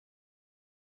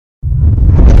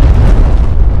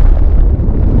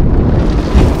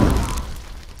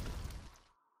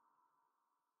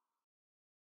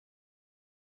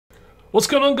What's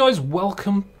going on, guys?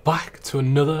 Welcome back to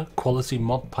another Quality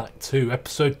Modpack 2,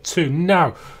 episode 2.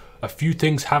 Now, a few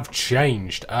things have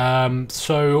changed.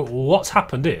 So what's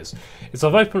happened is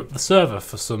I've opened up the server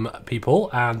for some people,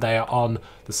 and they are on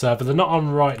the server. They're not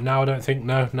on right now, I don't think.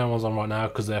 No one's on right now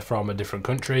because they're from a different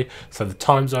country, so the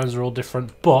time zones are all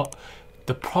different. But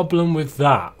the problem with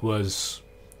that was,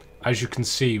 as you can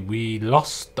see, we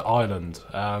lost the island.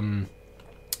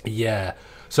 Yeah.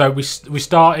 So we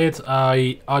started,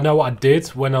 I know what I did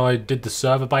when I did the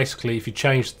server. Basically, if you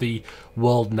change the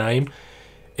world name,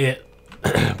 it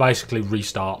basically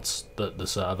restarts the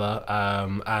server,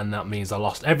 and that means I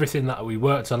lost everything that we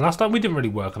worked on last time. We didn't really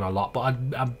work on a lot, but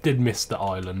I did miss the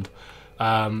island.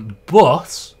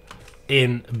 But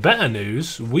in better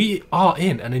news, we are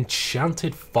in an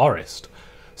enchanted forest.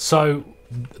 So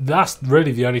that's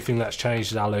really the only thing that's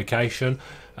changed is our location,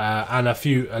 and a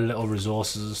few little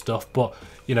resources and stuff. But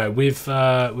you know, we've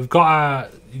got our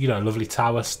lovely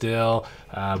tower still.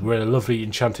 We're in a lovely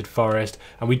enchanted forest,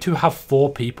 and we do have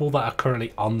 4 people that are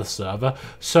currently on the server.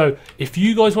 So if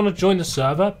you guys want to join the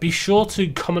server, be sure to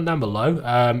comment down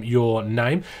below your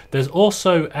name. There's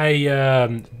also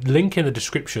a link in the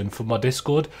description for my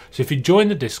Discord. So if you join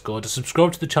the Discord,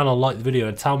 subscribe to the channel, like the video,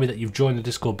 and tell me that you've joined the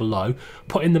Discord below.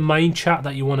 Put in the main chat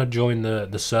that you want to join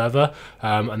the server,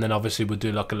 and then obviously we'll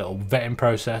do like a little vetting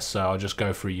process. So I'll just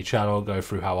go through your channel, go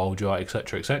through how old you are,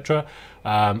 etc, etc,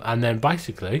 and then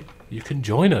basically you can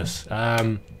join us.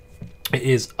 It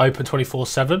is open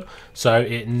 24/7, so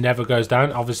it never goes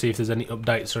down. Obviously, if there's any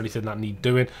updates or anything that need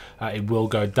doing, it will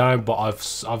go down. But I've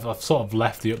sort of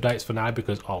left the updates for now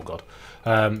because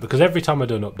because every time I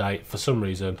do an update, for some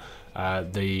reason,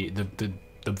 the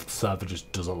server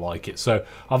just doesn't like it. So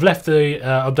I've left the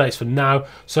updates for now.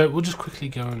 So we'll just quickly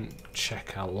go and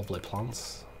check our lovely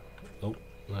plants. Oh,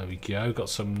 there we go. Got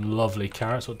some lovely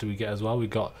carrots. What do we get as well? We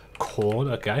got corn.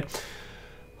 Okay.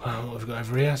 What have we got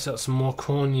over here? So that's some more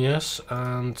corn, yes,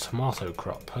 and tomato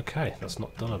crop. Okay, that's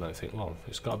not done, I don't think. Well,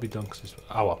 it's got to be done because it's...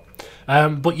 Oh, well.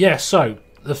 But yeah, so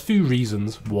a few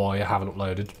reasons why I haven't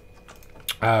uploaded.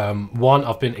 One,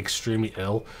 I've been extremely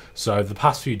ill. So the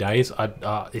past few days,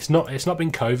 it's not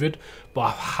been COVID, but I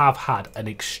have had an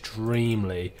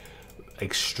extremely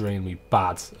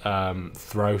bad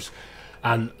throat.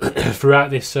 And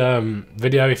throughout this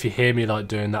video, if you hear me like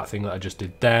doing that thing that I just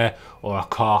did there, or a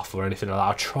cough or anything like that,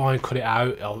 I'll try and cut it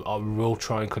out. I will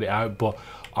try and cut it out, but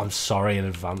I'm sorry in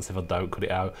advance if I don't cut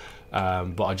it out.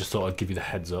 But I just thought I'd give you the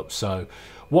heads up. So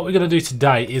what we're going to do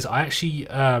today is I actually,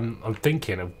 I'm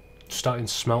thinking of starting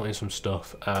smelting some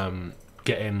stuff,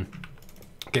 getting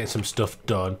some stuff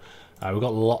done. We've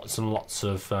got lots and lots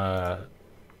of...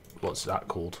 what's that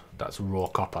called? That's raw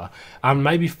copper. And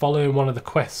maybe following one of the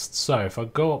quests. So if I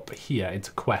go up here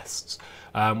into quests,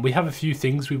 we have a few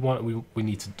things we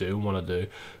need to do, want to do.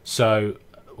 So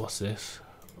what's this?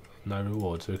 No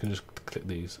reward. So we can just click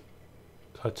these.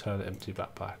 So I turn the empty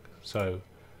backpack. So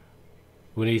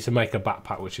we need to make a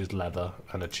backpack which is leather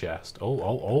and a chest.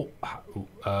 What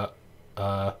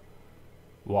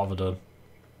have I done?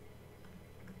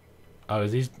 Oh,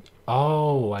 is these?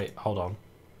 Oh wait, hold on.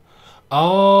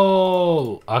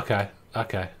 Oh, okay.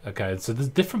 So there's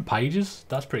different pages.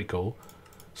 That's pretty cool.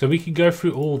 So we can go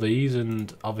through all these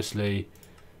and obviously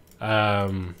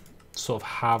sort of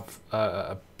have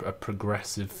a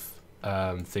progressive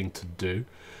thing to do.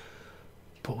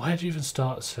 But where do you even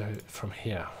start? So from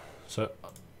here. So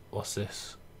what's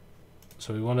this?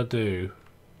 So we want to do...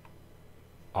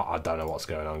 I don't know what's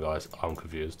going on, guys. I'm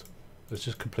confused. Let's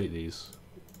just complete these.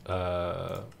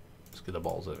 Let's get the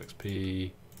bottles of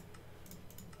XP.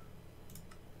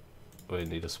 We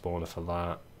need a spawner for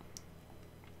that.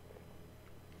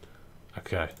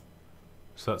 Okay,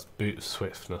 so that's boot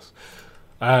swiftness.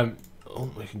 Oh,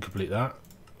 we can complete that.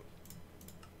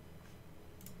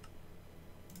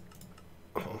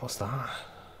 What's that?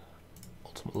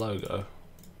 Ultimate logo.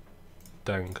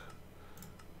 Dang.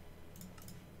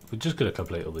 We're just gonna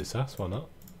complete all these tasks. Why not?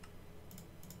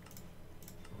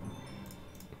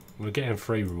 We're getting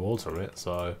free rewards from it,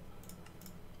 so.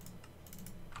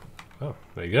 Oh,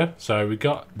 there you go. So we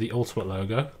got the ultimate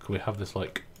logo. Can we have this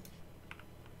like...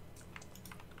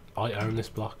 I own this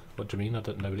block. What do you mean?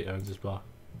 Nobody owns this block.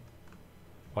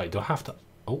 Wait, do I have to...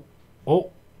 Oh,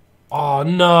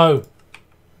 no!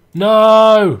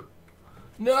 No!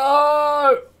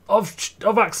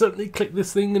 I've accidentally clicked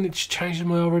this thing and it's changing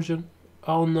my origin.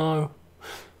 Oh no.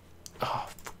 Oh,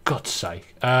 for God's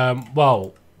sake.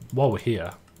 Well, while we're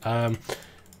here, I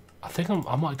think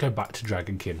I might go back to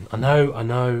Dragonkin. I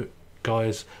know.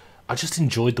 Guys, I just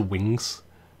enjoyed the wings,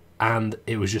 and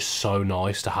it was just so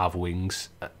nice to have wings.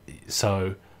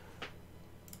 So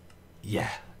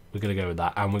yeah, we're going to go with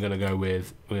that. And we're going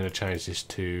to change this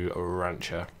to a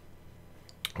rancher.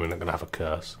 We're not going to have a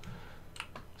curse.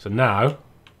 So now,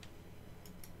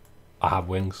 I have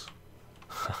wings.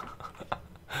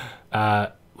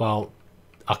 Well,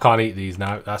 I can't eat these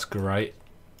now. That's great.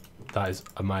 That is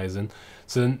amazing.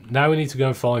 So now we need to go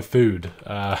and find food.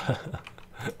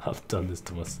 I've done this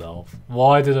to myself.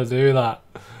 Why did I do that?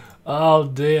 Oh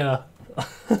dear.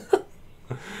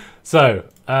 So,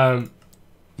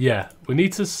 yeah, we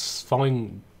need to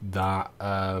find that.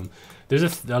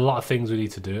 There's a lot of things we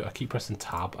need to do. I keep pressing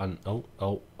tab and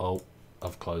oh,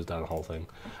 I've closed down the whole thing.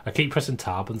 I keep pressing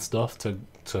tab and stuff to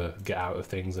get out of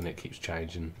things, and it keeps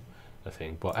changing the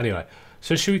thing. But anyway,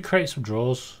 so should we create some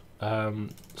drawers?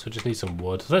 So just need some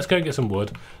wood. So let's go and get some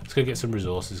wood. Let's go get some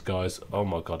resources, guys. Oh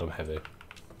my god, I'm heavy.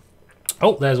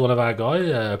 Oh, there's one of our guys,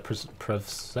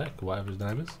 Prevspec, whatever his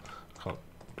name is.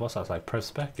 What's that say?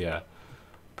 Prevspec? Yeah,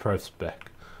 Prevspec.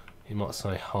 He might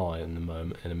say hi in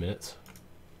a minute.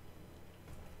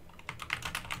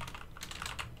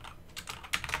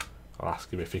 I'll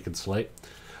ask him if he can sleep.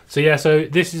 So yeah, so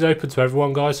this is open to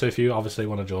everyone, guys. So if you obviously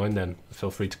want to join, then feel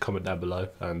free to comment down below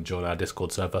and join our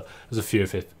Discord server. There's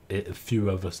a few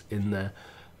of us in there.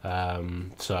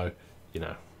 So you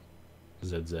know,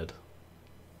 ZZ.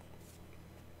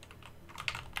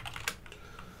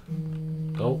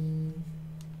 Oh.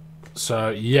 So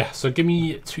yeah, so give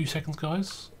me 2 seconds,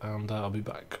 guys, and I'll be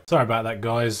back. Sorry about that,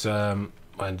 guys.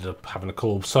 I ended up having a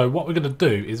call. So what we're going to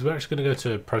do is we're actually going to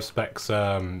go to Prospect's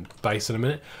base in a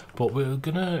minute, but we're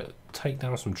going to take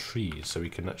down some trees so we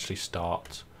can actually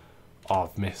start. Oh,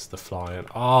 I've missed the flying.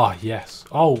 Oh, yes.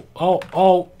 Oh,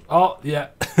 yeah.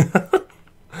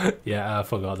 Yeah, I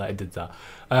forgot that it did that.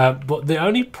 But the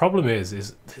only problem is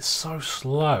it's so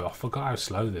slow. I forgot how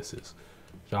slow this is.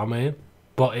 Do you know what I mean?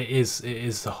 But it is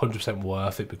 100%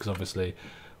 worth it, because obviously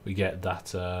we get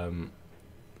that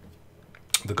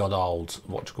the god old,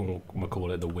 what you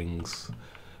call it, the wings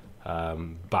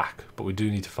back. But we do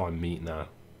need to find meat now,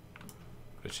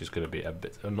 which is going to be a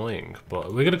bit annoying. But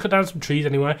we're going to cut down some trees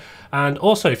anyway. And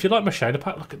also, if you like my shader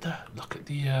pack, look at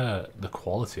the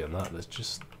quality on that. That's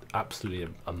just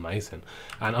absolutely amazing.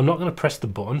 And I'm not going to press the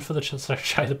button for the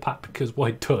shader pack, because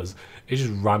what it does is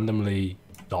just randomly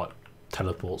like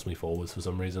teleports me forwards for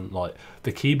some reason. Like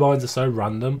the keybinds are so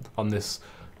random on this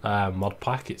mod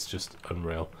pack, it's just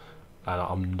unreal, and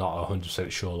I'm not 100%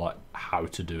 sure like how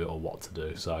to do it or what to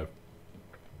do. So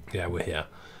yeah, we're here.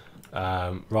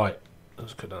 Right,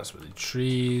 let's cut down some of the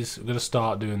trees. We're gonna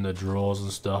start doing the drawers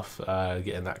and stuff,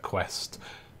 getting that quest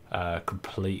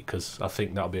complete, because I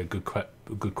think that'll be a good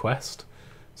quest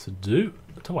to do.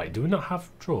 So wait, do we not have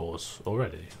drawers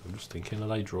already? I'm just thinking, are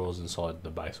they drawers inside the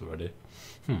base already?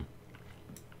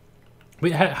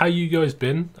 But how you guys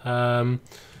been?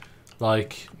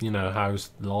 Like, you know, how's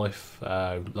life?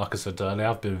 Like I said earlier,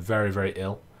 I've been very, very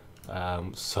ill.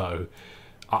 So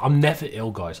I'm never ill,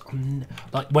 guys.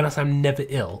 Like, when I say I'm never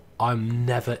ill, I'm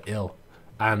never ill.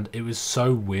 And it was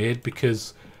so weird,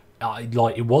 because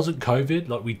like, it wasn't COVID.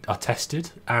 Like, I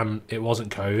tested and it wasn't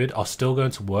COVID. I was still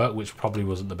going to work, which probably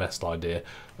wasn't the best idea,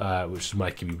 which is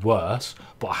making me worse,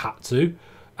 but I had to.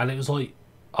 And it was like,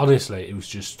 honestly, it was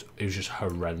just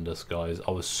horrendous, guys.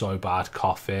 I was so bad,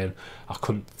 coughing. I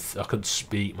couldn't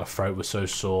speak. My throat was so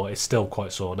sore. It's still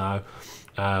quite sore now.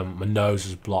 My nose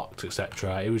was blocked,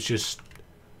 etc. It's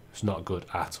not good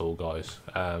at all, guys.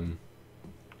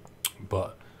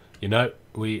 But you know,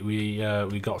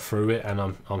 we got through it, and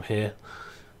I'm here.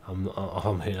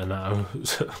 I'm here now.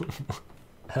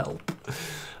 Help.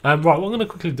 Right, what I'm going to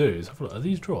quickly do is have a look. Are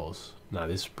these drawers? No,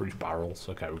 these are spruce barrels.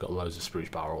 Okay, we've got loads of spruce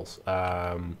barrels.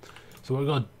 So what we're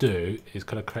going to do is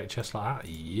kind of create chests like that.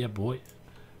 Yeah, boy.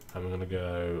 And we're going to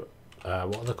go,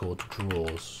 what are they called?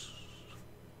 Drawers.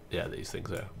 Yeah, these things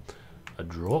there. A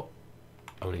drawer.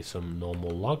 I need some normal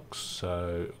logs,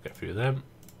 so get a few of them.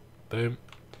 Boom.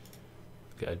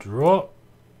 Get a drawer.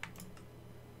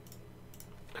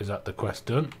 Is that the quest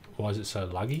done? Why is it so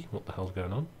laggy? What the hell's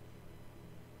going on?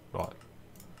 Right.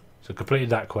 So completed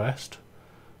that quest.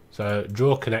 So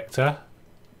draw connector,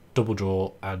 double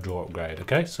draw, and draw upgrade.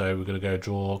 Okay, so we're going to go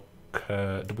draw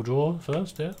double draw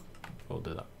first. Yeah, we'll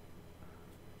do that.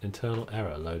 Internal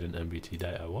error loading MBT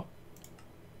data. What?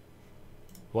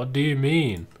 What do you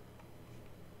mean?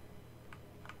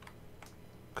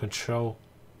 Control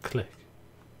click.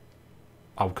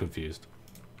 I'm confused.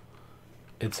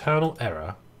 Internal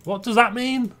error. What does that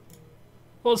mean?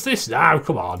 What's this now?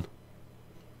 Come on.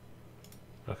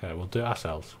 Okay, we'll do it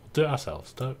ourselves. We'll do it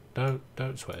ourselves.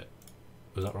 Don't sweat it.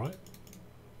 Was that right?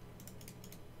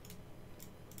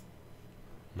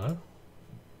 No?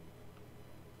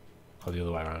 Oh, the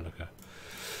other way around. Okay.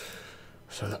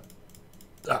 So that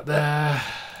That there.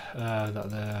 That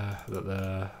there. That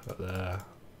there. That there.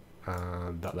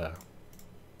 And that there.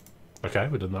 Okay,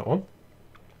 we've done that one.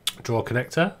 Draw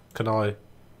connector. Can I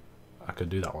can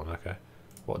do that one, okay.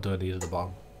 What do I need at the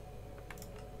bottom?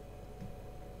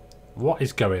 What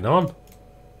is going on?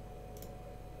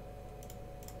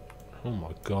 Oh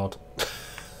my god.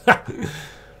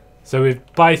 So we've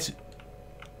basically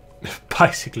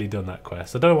done that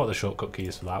quest. I don't know what the shortcut key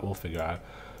is for that, we'll figure out.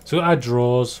 So we've got our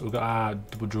drawers, we've got our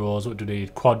double drawers. What do we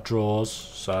need? Quad drawers,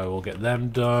 so we'll get them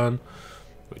done,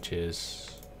 which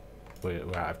is we're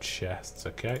out of chests,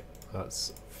 okay.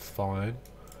 That's fine.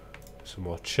 Some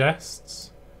more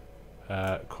chests.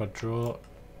 Quad drawer.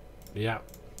 Yeah,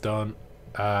 done.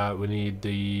 We need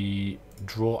the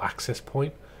draw access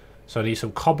point. So I need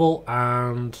some cobble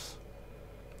and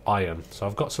iron. So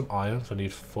I've got some iron, so I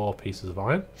need 4 pieces of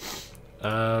iron.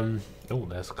 Oh,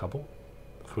 there's a cobble.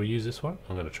 Can we use this one?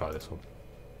 I'm going to try this one.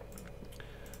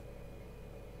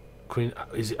 Queen,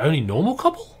 is it only normal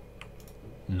cobble?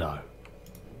 No.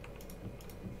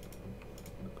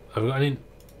 Have we got any?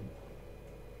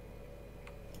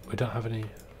 We don't have any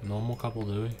normal cobble,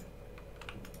 do we?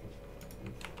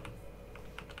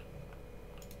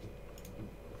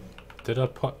 Did I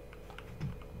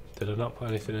not put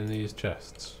anything in these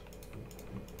chests?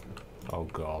 Oh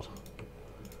god.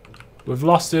 We've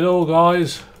lost it all,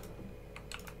 guys.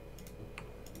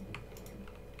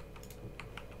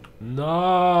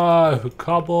 No,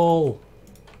 cobble.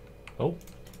 Oh.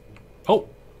 Oh.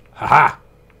 Haha.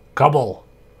 Cobble.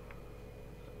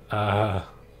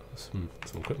 Some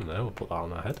equipment there. We'll put that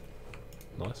on our head.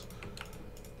 Nice.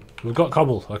 We've got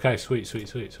cobble. Okay, sweet, sweet,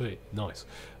 sweet, sweet. Nice.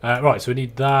 Right, so we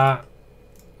need that.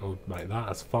 We'll make that.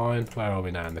 That's fine. Where are we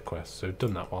now in the quest? So we've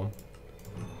done that one.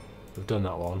 We've done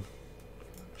that one.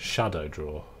 Shadow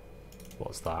draw.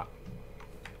 What's that?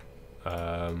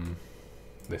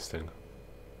 This thing.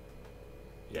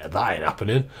 Yeah, that ain't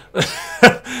happening.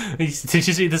 Did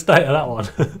you see the state of that one?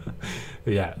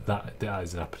 Yeah, that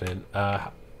is happening. I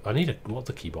need what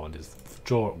the keybind is.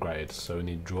 Draw upgrades. So we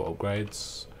need draw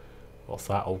upgrades. What's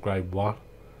that? Upgrade 1.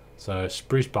 So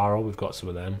spruce barrel, we've got some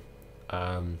of them.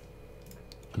 An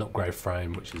upgrade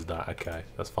frame, which is that. Okay,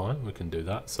 that's fine. We can do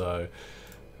that. So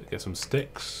get some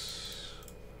sticks.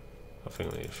 I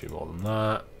think we need a few more than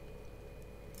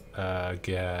that.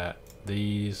 Get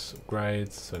these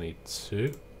upgrades. So I need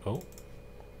 2. Oh,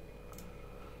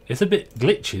 it's a bit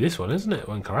glitchy, this one, isn't it,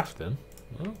 when crafting?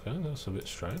 Okay, that's a bit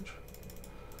strange.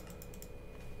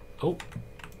 Oh.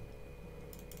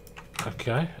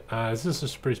 Okay, is this a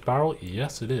spruce barrel?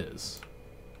 Yes, it is.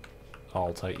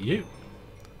 I'll take you.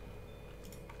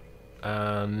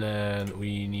 And then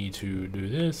we need to do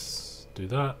this, do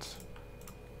that.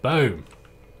 Boom.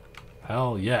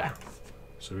 Hell yeah.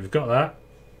 So we've got that.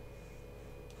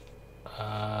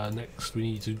 Next we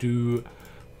need to do,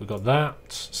 we've got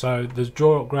that. So there's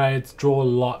draw upgrades, draw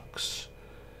locks,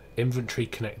 inventory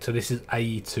connector. This is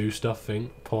AE2 stuff, I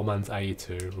think. Poor man's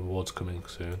AE2. Rewards coming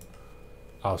soon.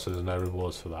 Oh, so there's no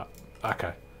rewards for that.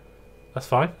 Okay. That's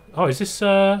fine. Oh, is this,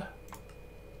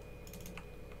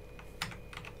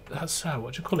 that's,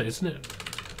 what do you call it, isn't it?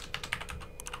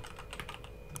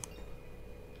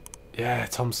 Yeah,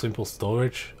 Tom's Simple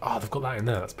Storage. Oh, they've got that in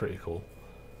there. That's pretty cool.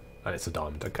 And it's a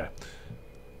diamond. Okay.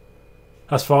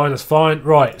 That's fine. That's fine.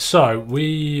 Right. So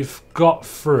we've got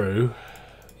through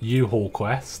U-Haul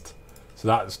quest. So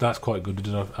that's quite good.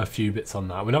 We've done a few bits on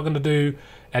that. We're not going to do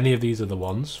any of these other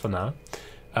ones for now.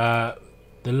 The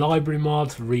library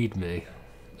mods readme.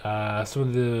 Some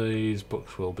of these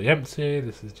books will be empty.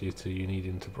 This is due to you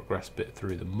needing to progress a bit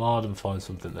through the mod and find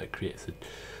something that creates a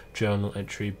journal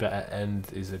entry. Better End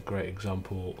is a great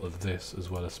example of this, as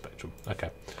well as Spectrum. Okay,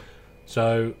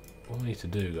 so what we need to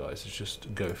do, guys, is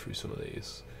just go through some of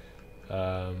these.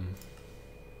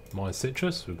 Mine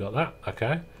Citrus, we've got that.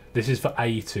 Okay, this is for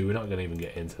A2. We're not going to even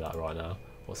get into that right now.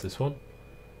 What's this one?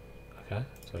 Okay,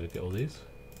 so I get all these.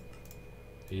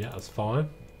 Yeah, that's fine.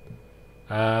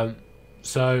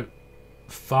 So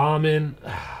farming,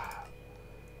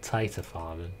 tater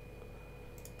farming.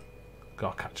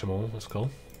 Gotta catch them all. That's cool.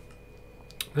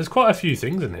 There's quite a few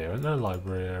things in here, isn't there?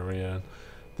 Librarian.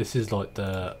 This is like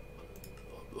the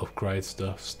upgrade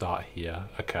stuff. Start here.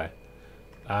 Okay.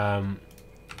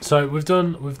 So we've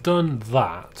done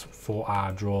that for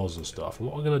our drawers and stuff. And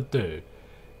what we're gonna do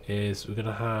is we're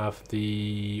gonna have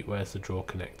the, where's the drawer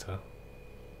connector?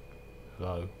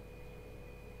 Hello.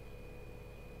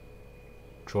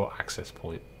 Draw access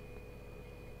point.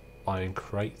 Iron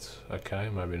crate. Okay,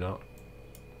 maybe not.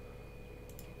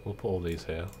 We'll put all these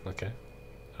here. Okay.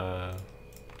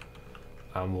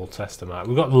 and we'll test them out.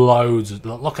 We've got loads.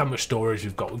 Look how much storage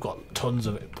we've got. We've got tons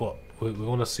of it, but we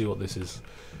want to see what this is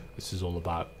all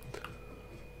about.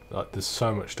 Like, there's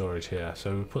so much storage here.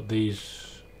 So we put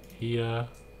these here.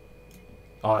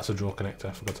 Oh, that's a drawer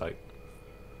connector, for God's sake.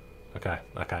 Okay.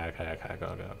 Go.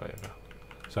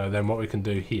 So then what we can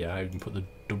do here, we can put the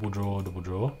double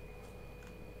drawer,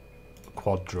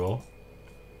 quad drawer,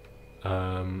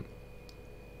 and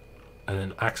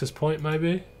then access point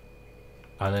maybe,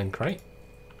 and then crate,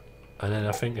 and then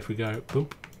I think if we go boom,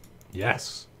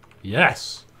 yes,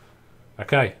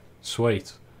 okay,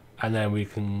 sweet, and then we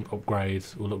can upgrade.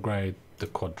 We'll upgrade the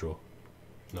quad drawer.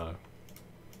 No,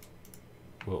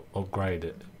 we'll upgrade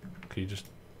it. Can you just?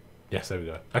 Yes, there we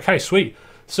go. Okay, sweet.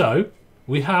 So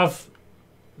we have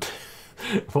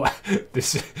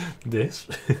this,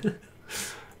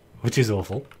 which is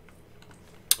awful.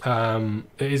 It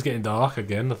is getting dark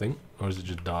again, I think, or is it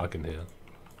just dark in here?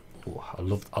 Ooh, I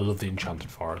love the enchanted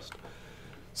forest.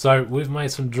 So we've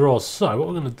made some drawers. So what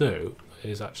we're going to do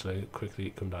is actually quickly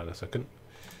come down a second,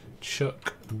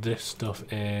 chuck this stuff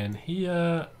in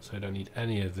here. So we don't need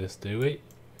any of this, do we?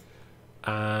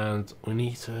 And we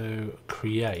need to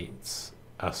create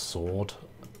a sword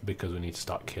because we need to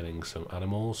start killing some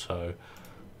animals. So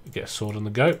get a sword on the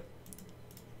go.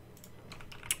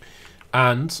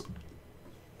 And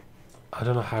I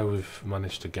don't know how we've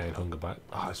managed to gain hunger back.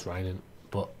 Oh, it's raining,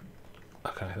 but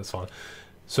okay, that's fine.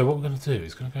 So what we're going to do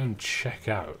is going to go and check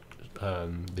out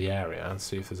the area and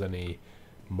see if there's any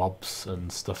mobs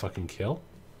and stuff I can kill.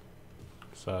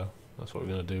 So that's what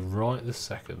we're going to do right this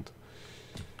second.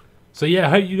 So yeah, I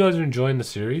hope you guys are enjoying the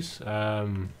series. That's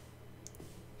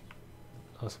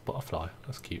a butterfly.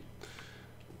 That's cute.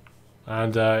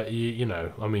 And you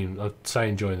know, I mean, I'd say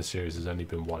enjoying the series. There's only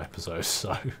been one episode,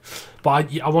 so.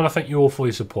 But I want to thank you all for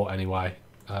your support anyway.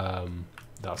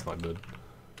 That's not good.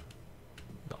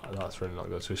 No, that's really not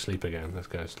good. So we sleep again. Let's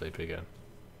go sleep again.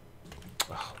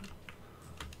 Ugh.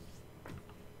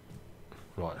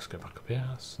 Right, let's go back up here.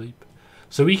 Sleep.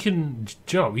 So we can,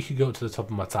 do you know, we could go up to the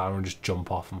top of my tower and just jump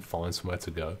off and find somewhere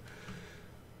to go.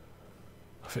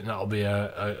 I think that'll be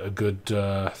a good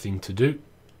thing to do.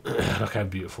 Look how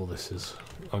beautiful this is.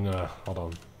 I'm gonna, hold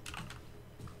on.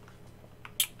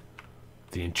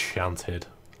 The Enchanted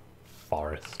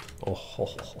Forest.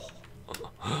 Oh.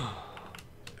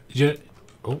 Yeah.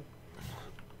 Oh.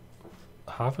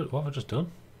 What have I just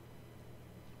done?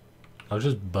 I've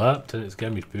just burped and it's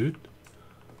gave me food.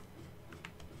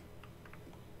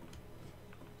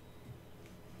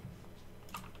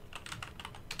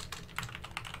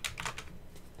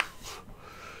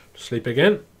 Sleep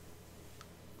again.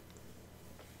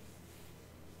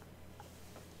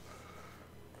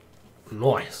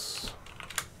 Nice.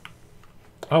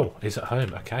 Oh, he's at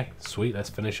home. Okay, sweet. Let's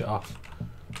finish it off.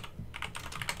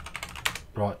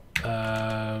 Right.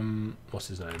 What's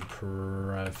his name?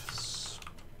 Prevspec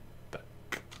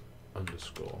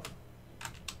 _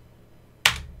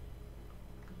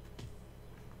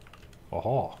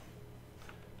 Oh,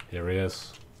 here he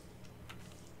is.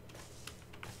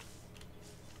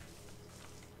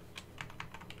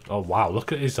 Oh wow,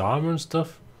 look at his armor and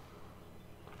stuff.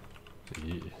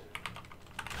 Yeah.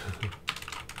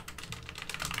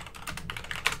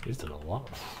 He's done a lot.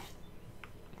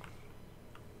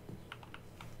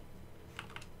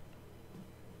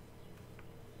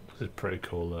 This is a pretty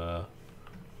cool,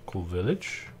 cool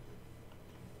village.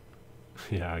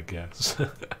 Yeah, I guess.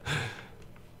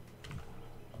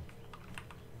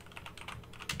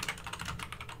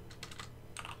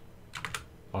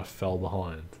 I fell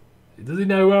behind. Does he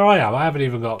know where I am? I haven't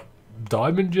even got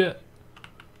diamond yet.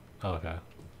 Oh, okay.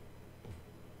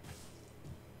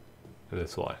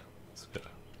 This way. Let's go.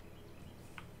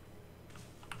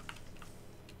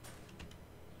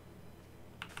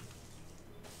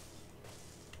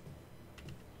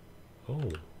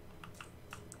 Oh.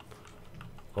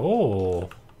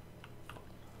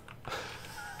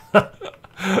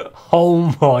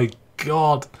 Oh my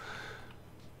god.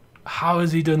 How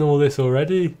has he done all this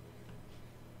already?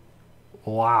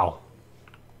 Wow.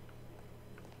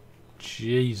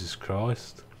 Jesus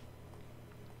Christ.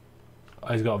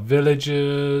 Oh, he's got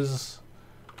villagers.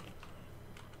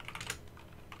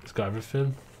 He's got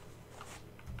everything.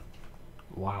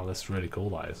 Wow, that's really cool,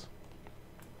 that is.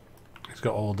 He's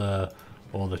got all the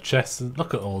chests.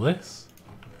 Look at all this.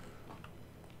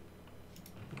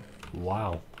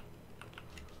 Wow.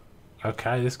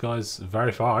 Okay, this guy's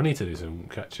very far. I need to do some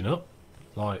catching up.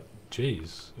 Like,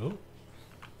 jeez. Oh.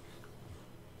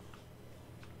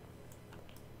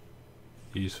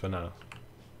 Use for now.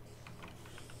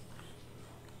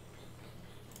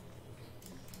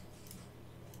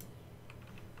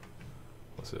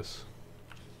 What's this?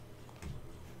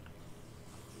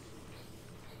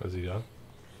 Where's he go?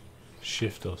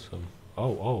 Shift or some.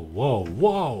 Oh, oh, whoa,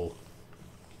 whoa!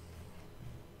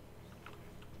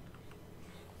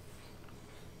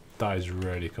 That is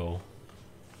really cool.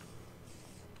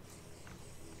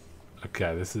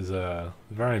 Okay, this is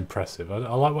very impressive. I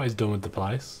like what he's done with the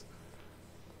place.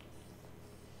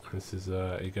 This is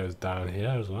he goes down here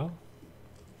as well.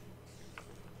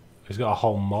 He's got a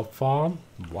whole mob farm.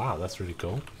 Wow, that's really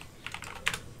cool.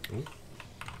 Ooh.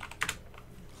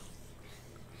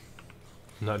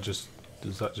 And that just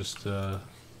does that just oh,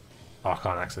 I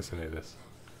can't access any of this.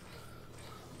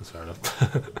 That's fair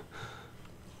enough.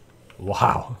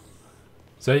 Wow.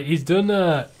 So he's done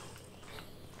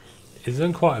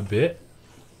quite a bit.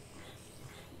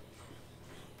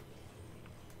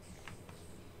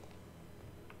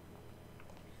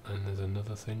 And there's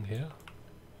another thing here.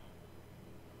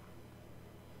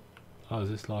 Oh, is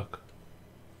this like...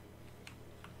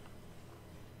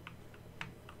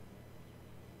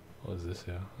 What is this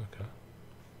here? Okay.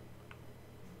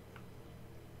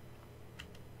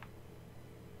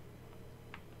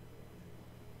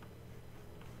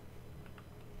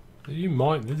 Did he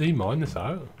mine this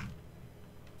out?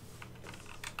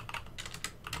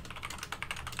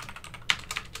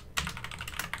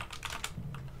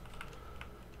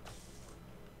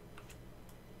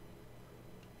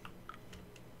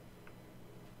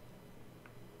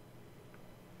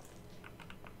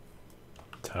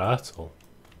 Turtle.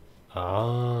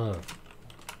 Ah.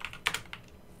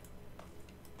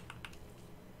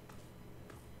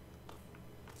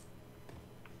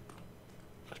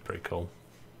 That's pretty cool.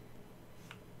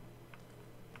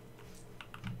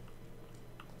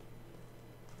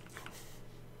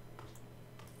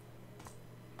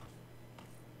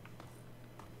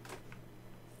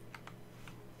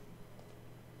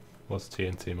 What's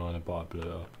TNT miner by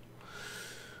blue?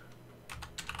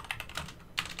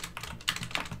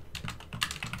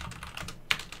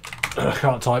 I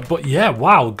can't type, but yeah,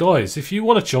 wow, guys! If you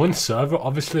want to join the server,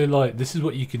 obviously, like this is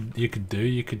what you could do.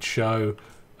 You could show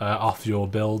off your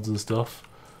builds and stuff,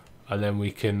 and then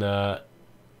we can,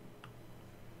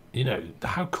 you know,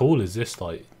 how cool is this?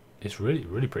 Like, it's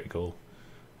really pretty cool.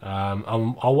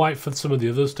 I'll wait for some of the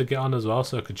others to get on as well,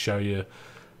 so I could show you,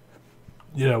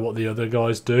 you know, what the other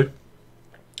guys do,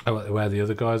 and where the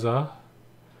other guys are.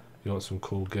 You want some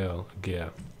cool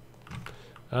gear?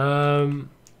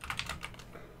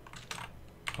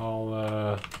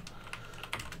 I'll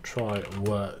try and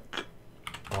work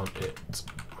on it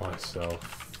myself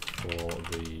for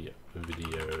the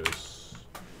videos.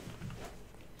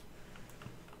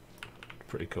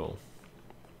 Pretty cool.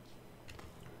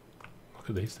 Look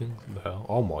at these things. What the hell?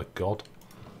 Oh my god.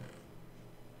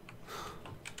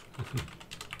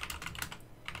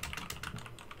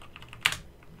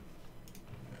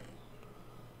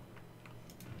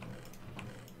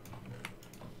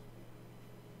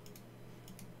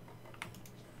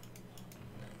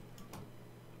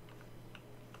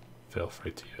 Feel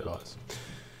free to utilise.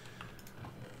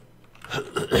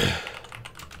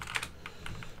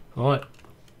 Alright,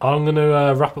 I'm going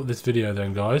to wrap up this video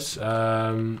then, guys.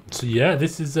 So yeah,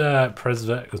 this is oh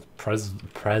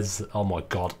my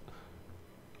god,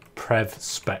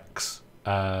 PrevSpecs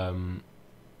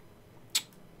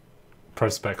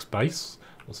PrevSpecs base.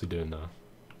 What's he doing now?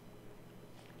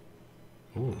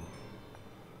 Ooh.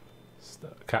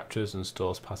 Captures and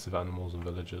stores passive animals and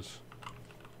villagers.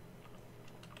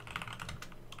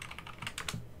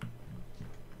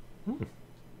 Hmm.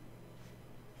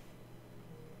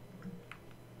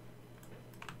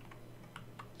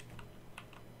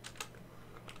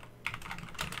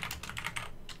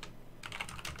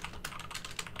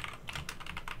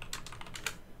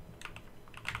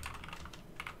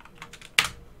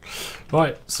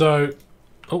 Right, so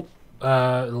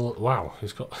wow,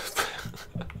 he's got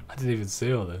I didn't even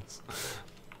see all this.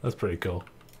 That's pretty cool.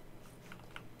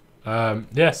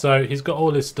 Yeah, so he's got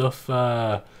all his stuff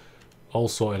all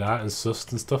sorted out and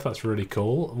sussed and stuff. That's really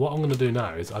cool. What I'm going to do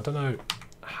now is, I don't know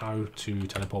how to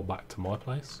teleport back to my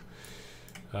place.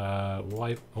 Oh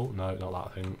no, not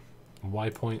that thing.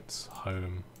 Waypoints,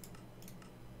 home.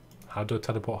 How do I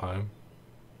teleport home?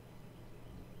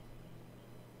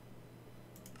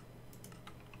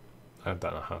 I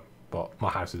don't know how, but my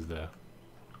house is there,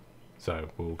 so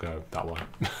we'll go that way.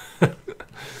 But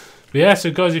yeah,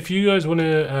 so guys, if you guys want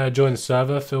to join the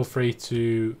server, feel free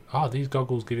to... Oh, these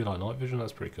goggles give you like night vision.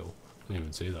 That's pretty cool. I didn't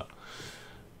even see that.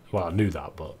 Well, I knew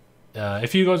that, but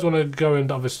if you guys want to go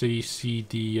and obviously see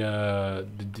the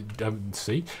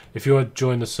if you want to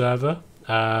join the server,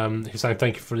 he's saying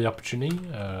thank you for the opportunity.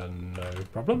 No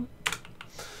problem.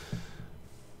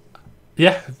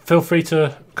 yeah, feel free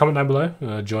to comment down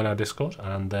below, join our Discord,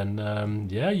 and then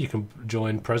yeah, you can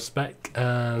join Prespec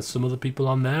and some other people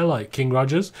on there like King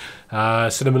Rogers,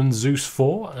 Cinnamon Zeus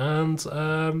 4, and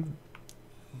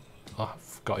I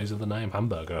forgot his other name,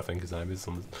 Hamburger, I think his name is,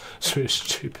 something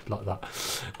stupid like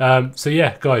that. So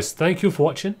yeah, guys, thank you for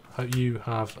watching. Hope you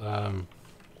have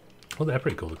well, they're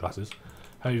pretty cool, the glasses.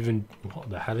 Hope you've what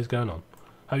the hell is going on?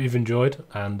 Hope you've enjoyed,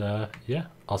 and yeah,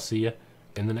 I'll see you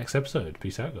in the next episode.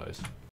 Peace out, guys.